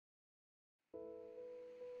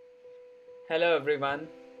Hello everyone,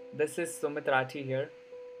 this is Sumit Rathi here.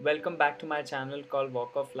 Welcome back to my channel called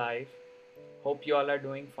Walk of Life. Hope you all are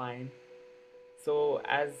doing fine. So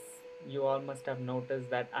as you all must have noticed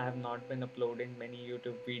that I have not been uploading many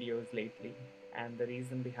YouTube videos lately, and the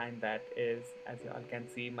reason behind that is, as you all can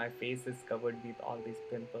see, my face is covered with all these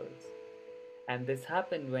pimples. And this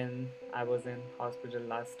happened when I was in hospital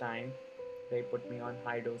last time. They put me on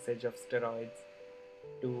high dosage of steroids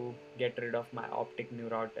to get rid of my optic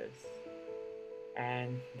neuritis,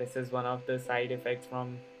 and this is one of the side effects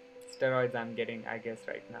from steroids I'm getting, I guess,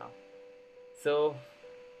 right now. So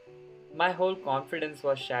my whole confidence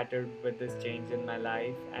was shattered with this change in my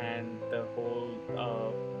life and the whole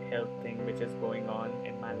health thing which is going on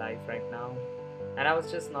in my life right now, and I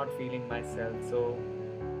was just not feeling myself, so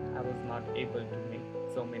I was not able to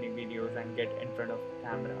make so many videos and get in front of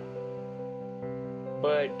camera.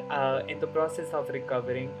 But in the process of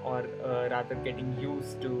recovering, or rather getting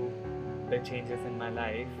used to the changes in my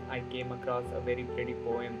life, I came across a very pretty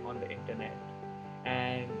poem on the internet.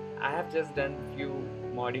 And I have just done few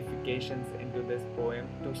modifications into this poem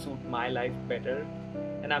to suit my life better.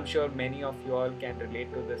 And I'm sure many of you all can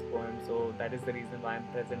relate to this poem, so that is the reason why I'm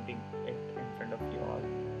presenting it in front of you all.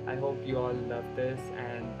 I hope you all love this,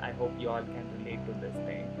 and I hope you all can relate to this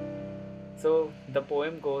thing. So the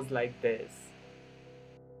poem goes like this.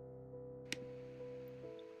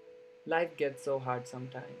 Life gets so hard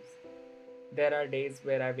sometimes. There are days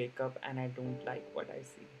where I wake up and I don't like what I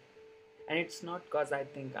see. And it's not because I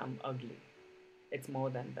think I'm ugly, it's more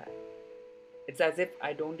than that. It's as if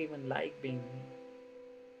I don't even like being me.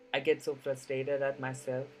 I get so frustrated at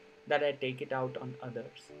myself that I take it out on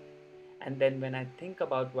others. And then when I think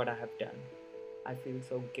about what I have done, I feel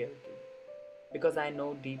so guilty because I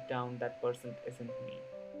know deep down that person isn't me.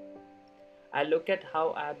 I look at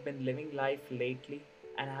how I've been living life lately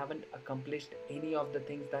and I haven't accomplished any of the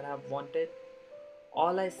things that I've wanted.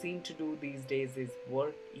 All I seem to do these days is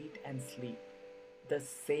work, eat, and sleep. The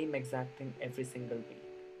same exact thing every single week.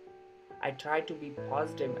 I try to be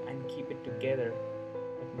positive and keep it together,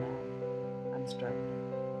 but man, I'm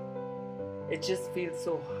struggling. It just feels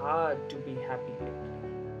so hard to be happy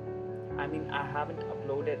lately. I mean, I haven't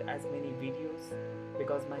uploaded as many videos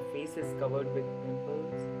because my face is covered with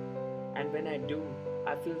pimples, and when I do,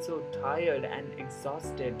 I feel so tired and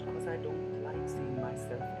exhausted because I don't like seeing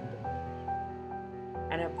myself in the mirror.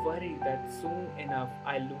 And I worry that soon enough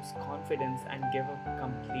I lose confidence and give up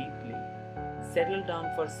completely, settle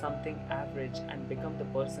down for something average, and become the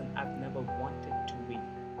person I've never wanted to be.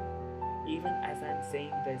 Even as I'm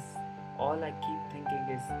saying this, all I keep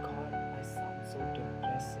thinking is, God, I sound so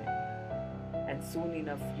depressing. And soon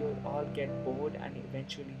enough, you'll all get bored and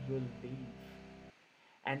eventually you'll leave.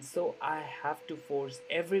 And so I have to force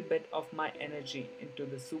every bit of my energy into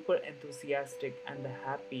the super enthusiastic and the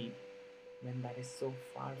happy when that is so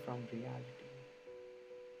far from reality.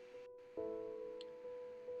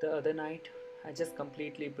 The other night, I just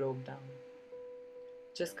completely broke down,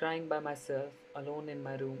 just crying by myself alone in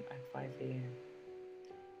my room at 5 a.m.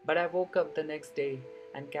 But I woke up the next day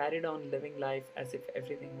and carried on living life as if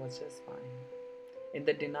everything was just fine, in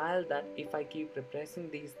the denial that if I keep repressing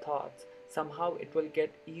these thoughts, somehow it will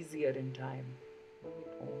get easier in time. No,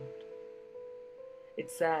 it won't.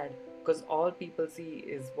 It's sad because all people see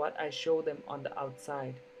is what I show them on the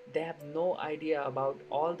outside. They have no idea about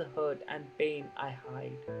all the hurt and pain I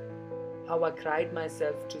hide. How I cried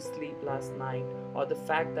myself to sleep last night, or the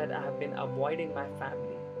fact that I have been avoiding my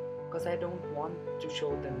family because I don't want to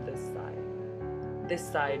show them this side. This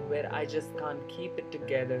side where I just can't keep it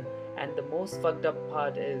together, and the most fucked up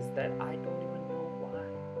part is that I don't even know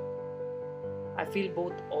why. I feel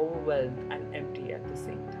both overwhelmed and empty at the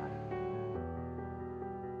same time.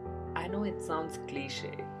 I know it sounds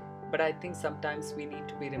cliche, but I think sometimes we need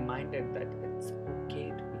to be reminded that it's okay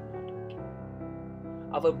to be not okay.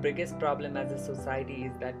 Our biggest problem as a society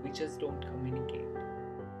is that we just don't communicate.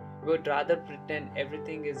 We would rather pretend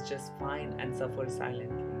everything is just fine and suffer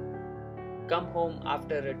silently. Come home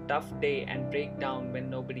after a tough day and break down when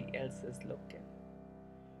nobody else is looking.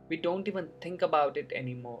 We don't even think about it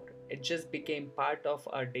anymore. It just became part of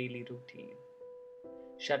our daily routine.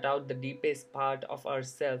 Shut out the deepest part of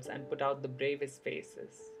ourselves and put out the bravest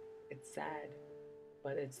faces. It's sad,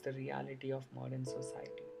 but it's the reality of modern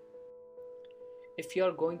society. If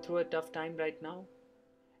you're going through a tough time right now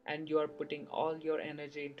and you are putting all your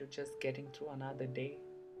energy into just getting through another day,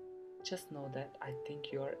 just know that I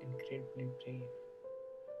think you are incredibly brave.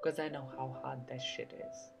 Because I know how hard that shit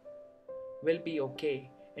is. We'll be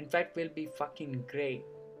okay. In fact, we'll be fucking great.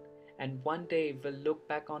 And one day we'll look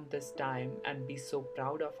back on this time and be so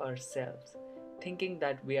proud of ourselves, thinking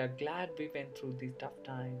that we are glad we went through these tough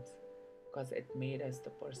times. because it made us the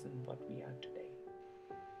person what we are today.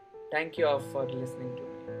 Thank you all for listening to me.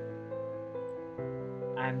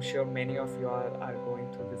 I'm sure many of you all are going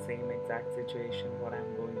through the same exact situation what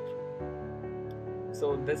I'm going through.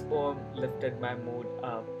 So this poem lifted my mood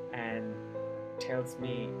up and tells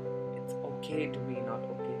me it's okay to be not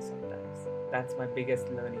okay sometimes. That's my biggest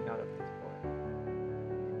learning out of this poem.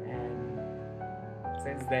 And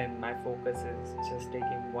since then, my focus is just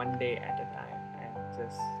taking one day at a time and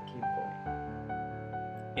just keep going.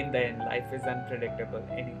 In the end, life is unpredictable,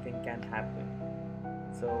 anything can happen.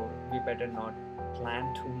 So we better not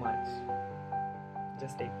plan too much,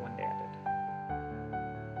 just take one day at a time.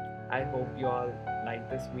 I hope you all like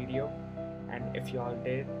this video, and if you all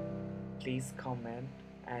did, please comment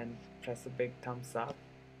and press a big thumbs up.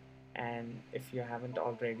 And if you haven't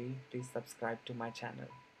already, please subscribe to my channel.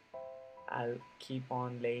 I'll keep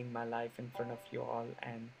on laying my life in front of you all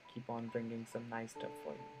and keep on bringing some nice stuff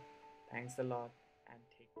for you. Thanks a lot.